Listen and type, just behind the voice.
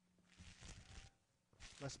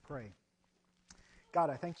Let's pray.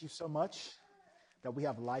 God, I thank you so much that we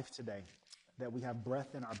have life today, that we have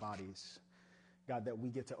breath in our bodies. God, that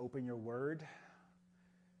we get to open your word,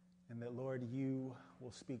 and that, Lord, you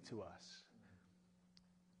will speak to us.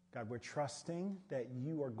 God, we're trusting that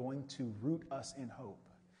you are going to root us in hope.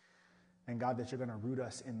 And God, that you're going to root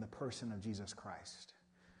us in the person of Jesus Christ.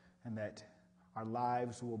 And that our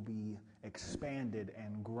lives will be expanded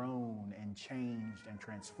and grown and changed and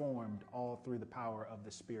transformed all through the power of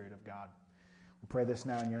the Spirit of God. We pray this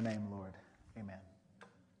now in your name, Lord. Amen.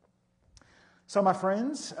 So, my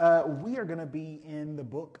friends, we are going to be in the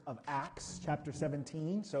book of Acts, chapter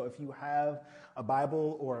 17. So if you have a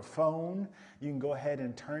Bible or a phone, you can go ahead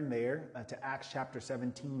and turn there to Acts chapter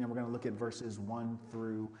 17, and we're going to look at verses 1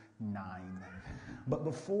 through 9. But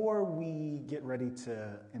before we get ready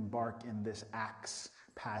to embark in this Acts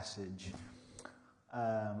passage,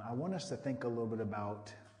 I want us to think a little bit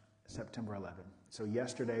about September 11th. So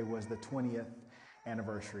yesterday was the 20th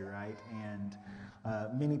anniversary, right? And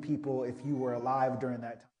many people, if you were alive during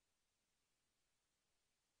that time,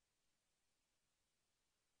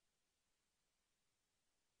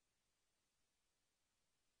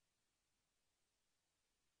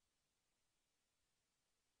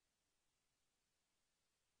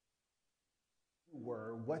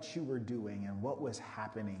 what you were doing and what was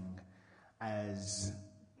happening as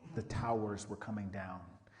the towers were coming down,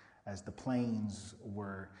 as the planes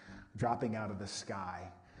were dropping out of the sky.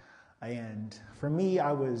 And for me,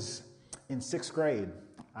 I was in 6th grade.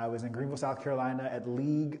 I was in Greenville, South Carolina at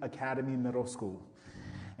League Academy Middle School.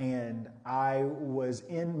 And I was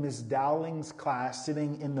in Miss Dowling's class,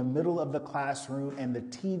 sitting in the middle of the classroom, and the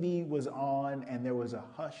TV was on, and there was a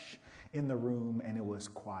hush in the room, and it was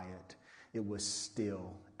quiet. It was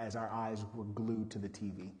still, as our eyes were glued to the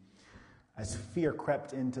TV. As fear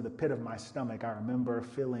crept into the pit of my stomach, I remember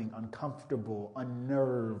feeling uncomfortable,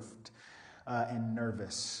 unnerved, and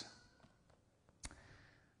nervous.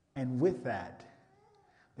 And with that,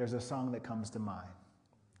 there's a song that comes to mind.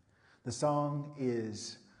 The song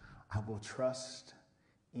is, "I Will Trust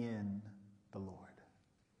in the Lord."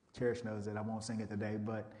 Cherish knows it. I won't sing it today,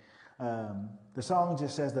 but the song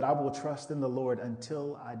just says that I will trust in the Lord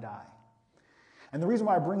until I die. And the reason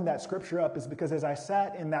why I bring that scripture up is because as I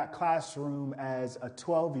sat in that classroom as a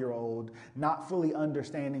 12-year-old, not fully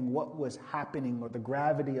understanding what was happening or the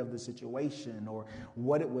gravity of the situation or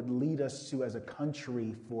what it would lead us to as a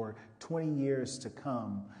country for 20 years to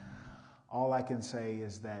come, all I can say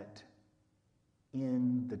is that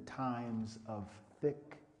in the times of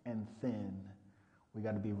thick and thin, we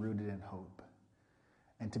got to be rooted in hope.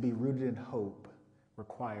 And to be rooted in hope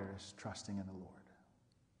requires trusting in the Lord.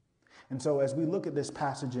 And so as we look at this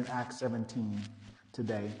passage in Acts 17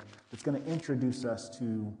 today, it's going to introduce us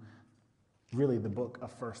to really the book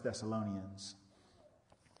of 1 Thessalonians.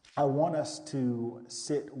 I want us to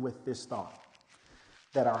sit with this thought,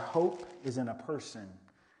 that our hope is in a person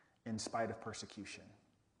in spite of persecution.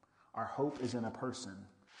 Our hope is in a person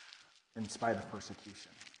in spite of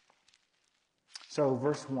persecution. So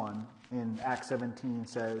verse 1 in Acts 17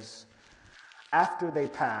 says, "After they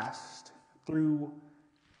passed through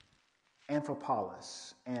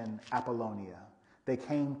Amphipolis and Apollonia, they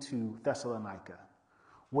came to Thessalonica,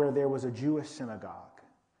 where there was a Jewish synagogue.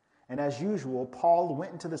 And as usual, Paul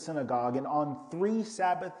went into the synagogue, and on 3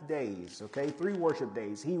 Sabbath days, 3 worship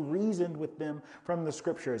days, he reasoned with them from the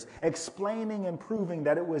scriptures, explaining and proving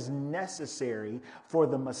that it was necessary for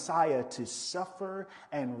the Messiah to suffer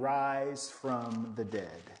and rise from the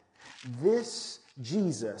dead. This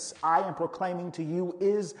Jesus I am proclaiming to you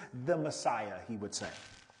is the Messiah," he would say.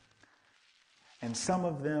 And some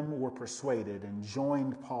of them were persuaded and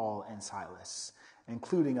joined Paul and Silas,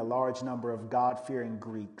 including a large number of God-fearing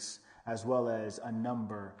Greeks, as well as a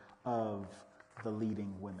number of the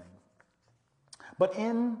leading women. But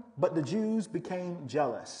the Jews became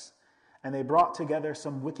jealous, and they brought together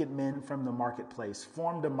some wicked men from the marketplace,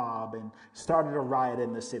 formed a mob, and started a riot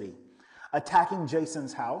in the city. Attacking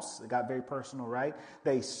Jason's house, it got very personal, right?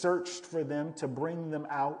 They searched for them to bring them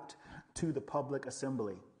out to the public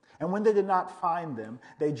assembly. And when they did not find them,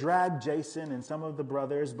 they dragged Jason and some of the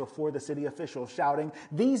brothers before the city officials, shouting,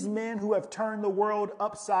 "These men who have turned the world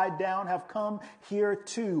upside down have come here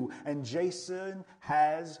too, and Jason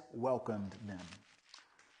has welcomed them.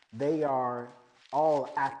 They are all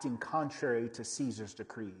acting contrary to Caesar's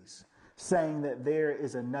decrees, saying that there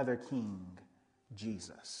is another king,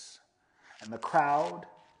 Jesus." And the crowd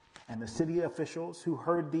and the city officials who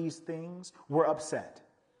heard these things were upset.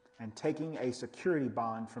 And taking a security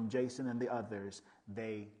bond from Jason and the others,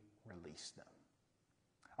 they released them.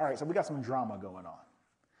 All right, so we got some drama going on.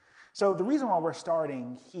 So the reason why we're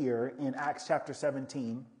starting here in Acts chapter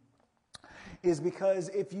 17 is because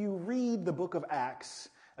if you read the book of Acts,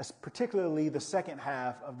 particularly the second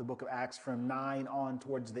half of the book of Acts from 9 on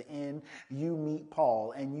towards the end, you meet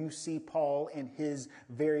Paul and you see Paul in his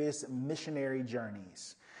various missionary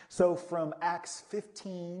journeys. So from Acts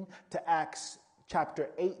 15 to Acts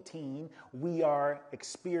chapter 18, we are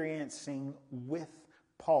experiencing with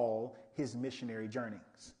Paul his missionary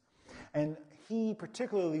journeys. And he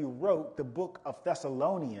particularly wrote the book of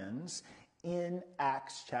Thessalonians in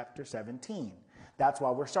Acts chapter 17. That's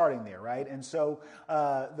why we're starting there, right? And so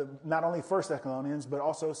not only First Thessalonians, but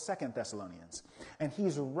also Second Thessalonians. And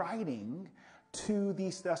he's writing to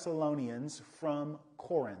these Thessalonians from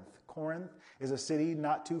Corinth. Corinth is a city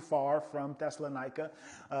not too far from Thessalonica.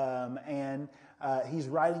 And he's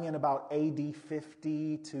writing in about AD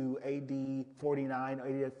 50 to AD 49,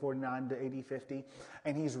 AD 49 to AD 50.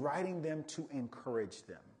 And he's writing them to encourage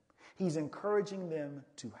them. He's encouraging them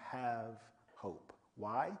to have hope.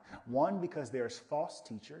 Why? One, because there's false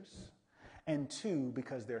teachers, and two,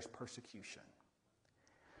 because there's persecution.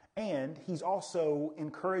 And he's also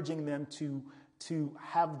encouraging them to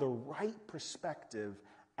have the right perspective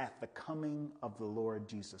at the coming of the Lord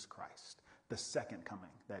Jesus Christ, the second coming,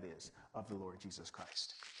 that is, of the Lord Jesus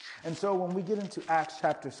Christ. And so when we get into Acts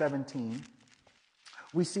chapter 17,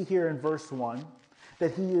 we see here in verse 1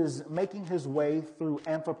 that he is making his way through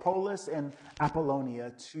Amphipolis and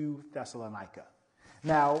Apollonia to Thessalonica.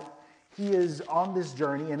 Now, he is on this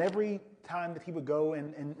journey, and every time that he would go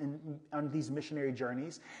on these missionary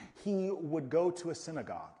journeys, he would go to a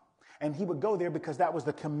synagogue. And he would go there because that was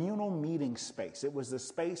the communal meeting space. It was the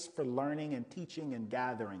space for learning and teaching and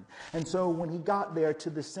gathering. And so when he got there to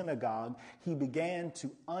the synagogue, he began to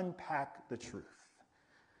unpack the truth.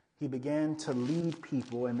 He began to lead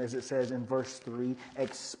people, and as it says in verse 3,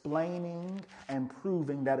 explaining and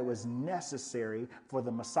proving that it was necessary for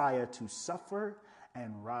the Messiah to suffer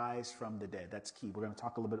and rise from the dead. That's key. We're going to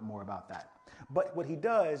talk a little bit more about that. But what he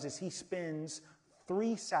does is he spends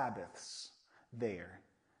 3 Sabbaths there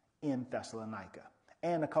in Thessalonica,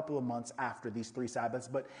 and a couple of months after these 3 Sabbaths.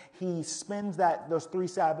 But he spends those 3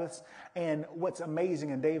 Sabbaths, and what's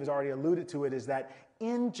amazing, and Dave has already alluded to it, is that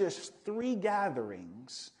in just 3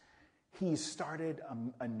 gatherings, he started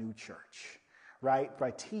a new church, right?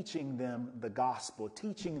 By teaching them the gospel,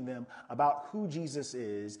 teaching them about who Jesus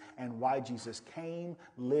is and why Jesus came,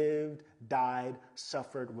 lived, died,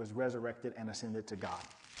 suffered, was resurrected, and ascended to God.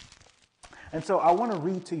 And so I want to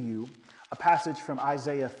read to you a passage from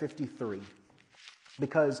Isaiah 53,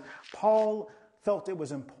 because Paul felt it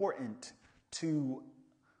was important to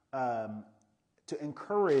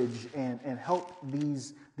encourage and help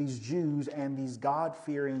these Jews and these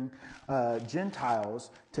God-fearing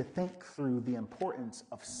Gentiles to think through the importance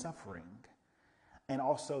of suffering and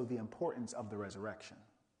also the importance of the resurrection.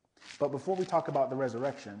 But before we talk about the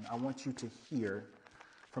resurrection, I want you to hear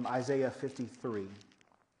from Isaiah 53,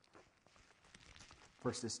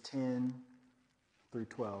 verses 10 through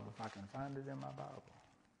 12, if I can find it in my Bible.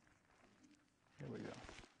 Here we go.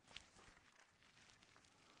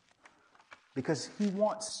 Because he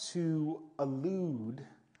wants to allude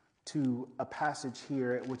to a passage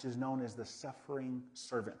here which is known as the suffering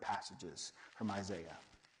servant passages from Isaiah.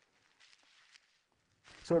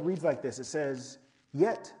 So it reads like this. It says,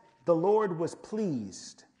 "Yet the Lord was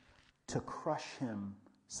pleased to crush him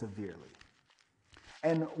severely.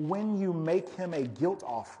 And when you make him a guilt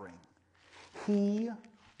offering, he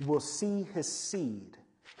will see his seed.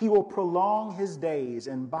 He will prolong his days,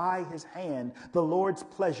 and by his hand the Lord's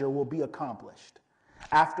pleasure will be accomplished.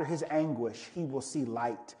 After his anguish, he will see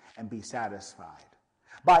light and be satisfied.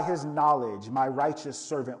 By his knowledge, my righteous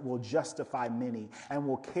servant will justify many and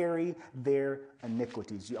will carry their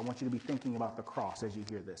iniquities." I want you to be thinking about the cross as you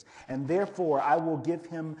hear this. "And therefore I will give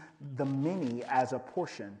him the many as a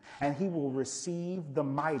portion, and he will receive the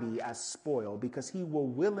mighty as spoil, because he will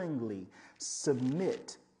willingly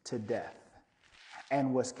submit to death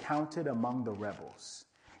and was counted among the rebels.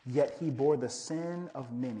 Yet he bore the sin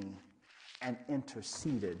of many and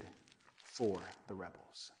interceded for the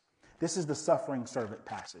rebels." This is the suffering servant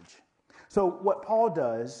passage. So what Paul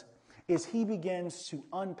does is he begins to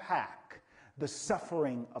unpack the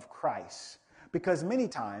suffering of Christ. Because many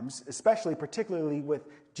times, particularly with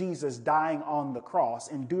Jesus dying on the cross,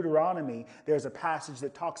 in Deuteronomy, there's a passage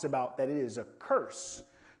that talks about that it is a curse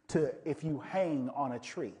if you hang on a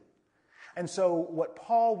tree. And so what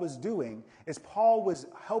Paul was doing is Paul was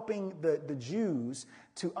helping the Jews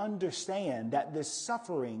to understand that this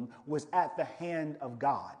suffering was at the hand of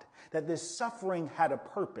God, that this suffering had a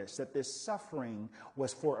purpose, that this suffering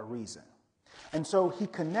was for a reason. And so he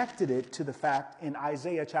connected it to the fact in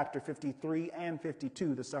Isaiah chapter 53 and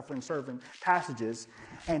 52, the suffering servant passages,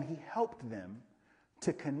 and he helped them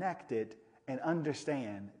to connect it and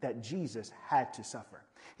understand that Jesus had to suffer.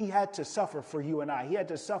 He had to suffer for you and I. He had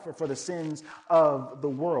to suffer for the sins of the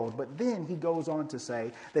world. But then he goes on to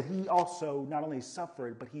say that he also not only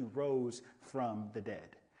suffered, but he rose from the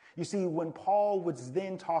dead. You see, when Paul was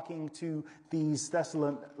then talking to these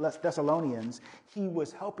Thessalonians, he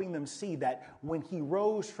was helping them see that when he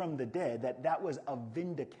rose from the dead, that was a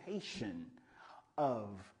vindication of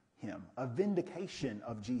him, a vindication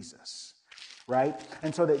of Jesus, right?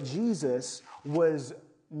 And so that Jesus was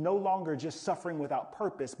no longer just suffering without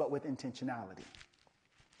purpose, but with intentionality.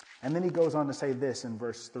 And then he goes on to say this in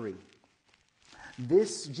verse 3.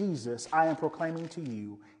 This Jesus I am proclaiming to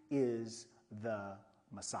you is the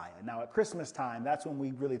Messiah. Now, at Christmas time, that's when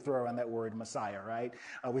we really throw around that word Messiah, right?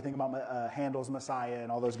 We think about Handel's Messiah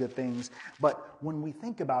and all those good things. But when we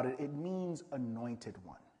think about it, it means anointed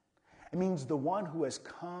one. It means the one who has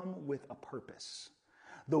come with a purpose.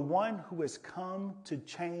 The one who has come to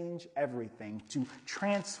change everything, to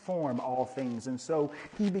transform all things. And so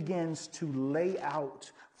he begins to lay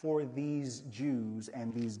out for these Jews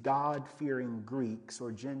and these God-fearing Greeks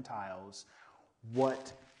or Gentiles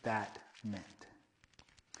what that meant.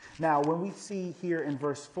 Now, when we see here in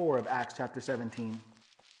verse 4 of Acts chapter 17,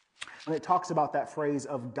 when it talks about that phrase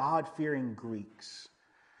of God-fearing Greeks,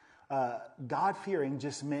 God-fearing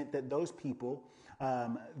just meant that those people,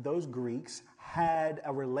 those Greeks, had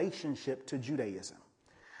a relationship to Judaism.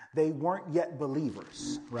 They weren't yet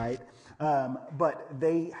believers, right? But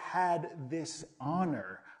they had this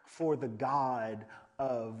honor for the God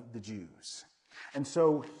of the Jews. And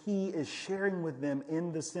so he is sharing with them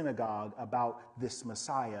in the synagogue about this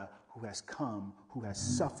Messiah who has come, who has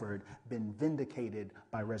suffered, been vindicated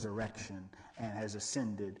by resurrection, and has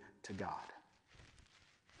ascended to God.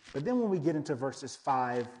 But then when we get into verses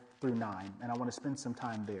 5 through 9, and I want to spend some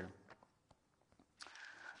time there,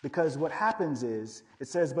 because what happens is, it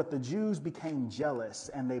says, but the Jews became jealous,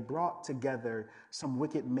 and they brought together some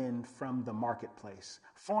wicked men from the marketplace,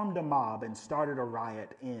 formed a mob, and started a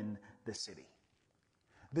riot in the city.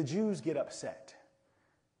 The Jews get upset.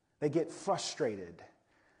 They get frustrated.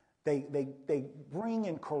 They bring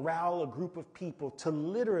and corral a group of people to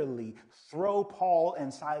literally throw Paul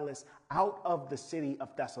and Silas out of the city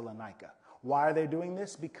of Thessalonica. Why are they doing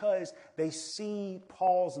this? Because they see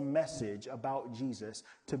Paul's message about Jesus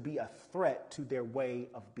to be a threat to their way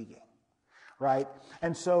of being, right?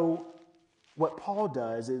 And so what Paul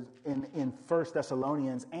does is in 1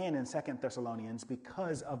 Thessalonians and in 2 Thessalonians,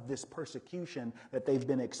 because of this persecution that they've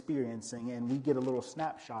been experiencing, and we get a little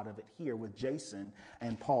snapshot of it here with Jason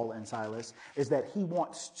and Paul and Silas, is that he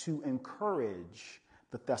wants to encourage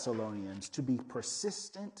the Thessalonians to be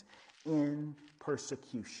persistent in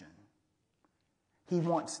persecution. He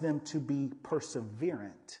wants them to be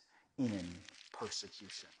perseverant in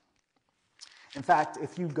persecution. In fact,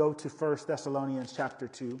 if you go to 1 Thessalonians chapter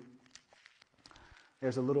 2,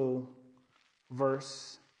 there's a little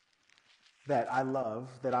verse that I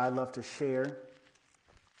love to share,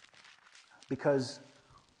 because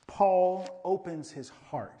Paul opens his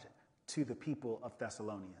heart to the people of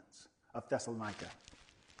Thessalonica.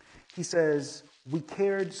 He says, we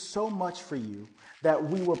cared so much for you that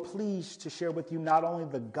we were pleased to share with you not only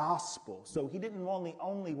the gospel. So he didn't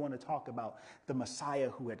only want to talk about the Messiah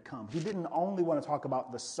who had come. He didn't only want to talk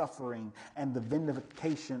about the suffering and the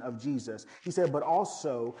vindication of Jesus. He said, but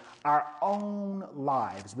also our own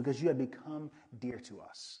lives, because you had become dear to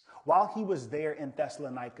us. While he was there in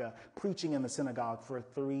Thessalonica, preaching in the synagogue for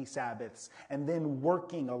 3 Sabbaths, and then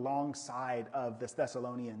working alongside of the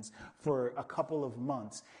Thessalonians for a couple of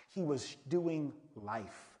months, he was doing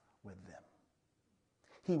life with them.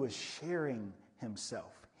 He was sharing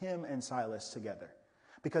himself, him and Silas together,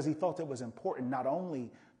 because he felt it was important not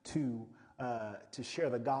only to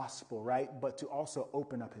share the gospel, right, but to also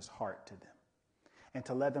open up his heart to them and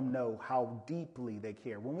to let them know how deeply they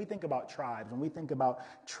care. When we think about tribes, when we think about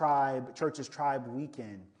Church's Tribe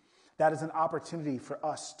Weekend, that is an opportunity for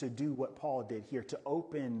us to do what Paul did here, to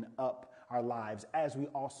open up our lives as we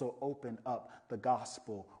also open up the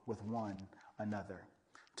gospel with one another,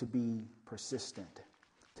 to be persistent,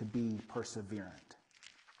 to be perseverant.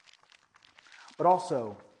 But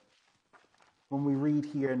also, when we read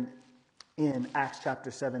here in Acts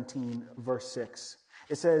chapter 17, verse 6,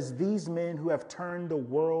 it says, these men who have turned the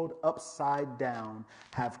world upside down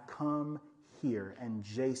have come here, and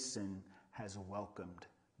Jason has welcomed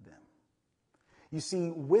them. You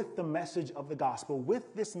see, with the message of the gospel,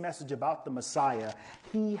 with this message about the Messiah,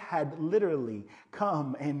 he had literally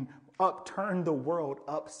come and upturned the world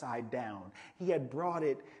upside down. He had brought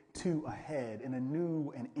it to a head in a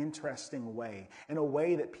new and interesting way, in a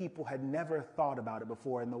way that people had never thought about it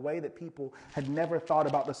before, in the way that people had never thought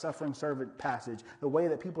about the suffering servant passage, the way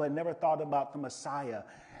that people had never thought about the Messiah.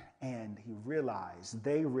 And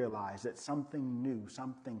they realized that something new,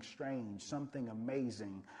 something strange, something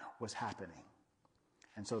amazing was happening.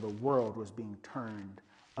 And so the world was being turned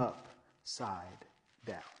upside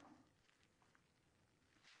down.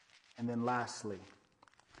 And then lastly,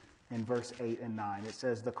 in verse 8 and 9, it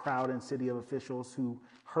says, the crowd and city of officials who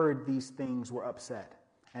heard these things were upset.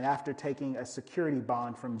 And after taking a security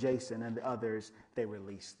bond from Jason and the others, they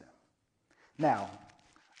released them. Now,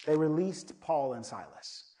 they released Paul and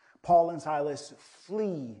Silas. Paul and Silas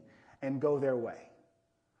flee and go their way.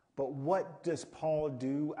 But what does Paul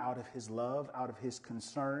do out of his love, out of his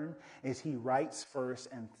concern, is he writes 1st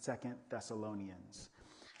and 2nd Thessalonians.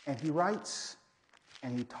 And he writes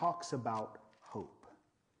and he talks about hope.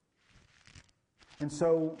 And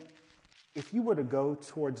so if you were to go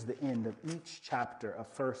towards the end of each chapter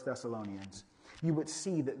of 1st Thessalonians, you would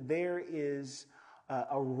see that there is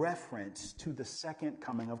a reference to the second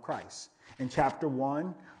coming of Christ. In chapter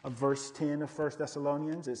 1 of verse 10 of 1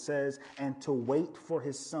 Thessalonians, it says, and to wait for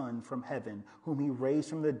his Son from heaven, whom he raised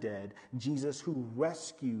from the dead, Jesus, who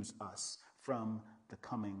rescues us from the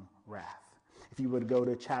coming wrath. If you were to go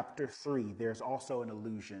to chapter 3, there's also an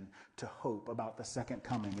allusion to hope about the second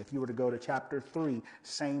coming. If you were to go to chapter 3,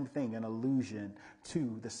 same thing, an allusion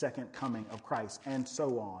to the second coming of Christ, and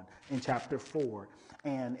so on in chapter 4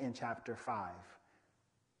 and in chapter 5.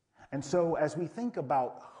 And so as we think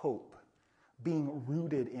about hope, being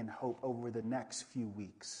rooted in hope over the next few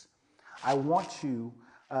weeks, I want you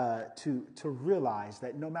to realize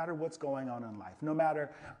that no matter what's going on in life, no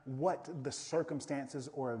matter what the circumstances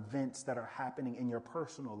or events that are happening in your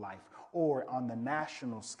personal life or on the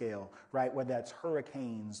national scale, right, whether that's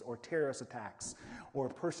hurricanes or terrorist attacks or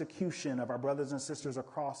persecution of our brothers and sisters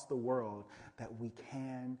across the world, that we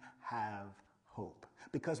can have hope.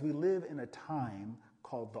 Because we live in a time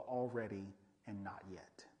called the already and not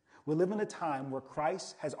yet. We live in a time where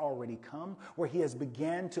Christ has already come, where he has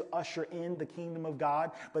began to usher in the kingdom of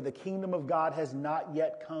God, but the kingdom of God has not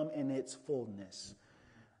yet come in its fullness,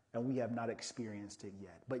 and we have not experienced it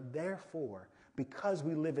yet. But therefore, because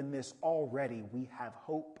we live in this already, we have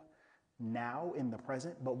hope now in the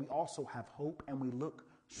present, but we also have hope and we look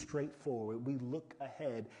straight forward. We look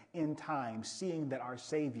ahead in time, seeing that our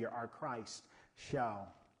Savior, our Christ, shall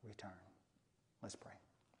return. Let's pray.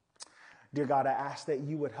 Dear God, I ask that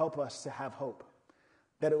you would help us to have hope,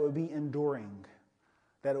 that it would be enduring,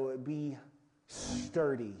 that it would be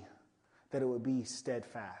sturdy, that it would be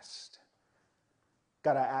steadfast.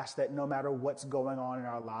 God, I ask that no matter what's going on in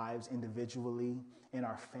our lives individually, in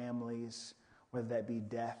our families, whether that be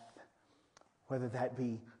death, whether that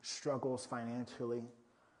be struggles financially,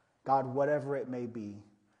 God, whatever it may be,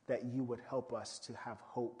 that you would help us to have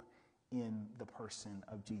hope in the person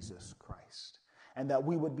of Jesus Christ. And that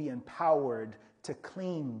we would be empowered to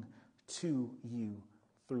cling to you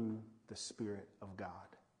through the Spirit of God.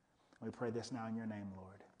 We pray this now in your name,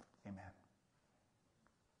 Lord.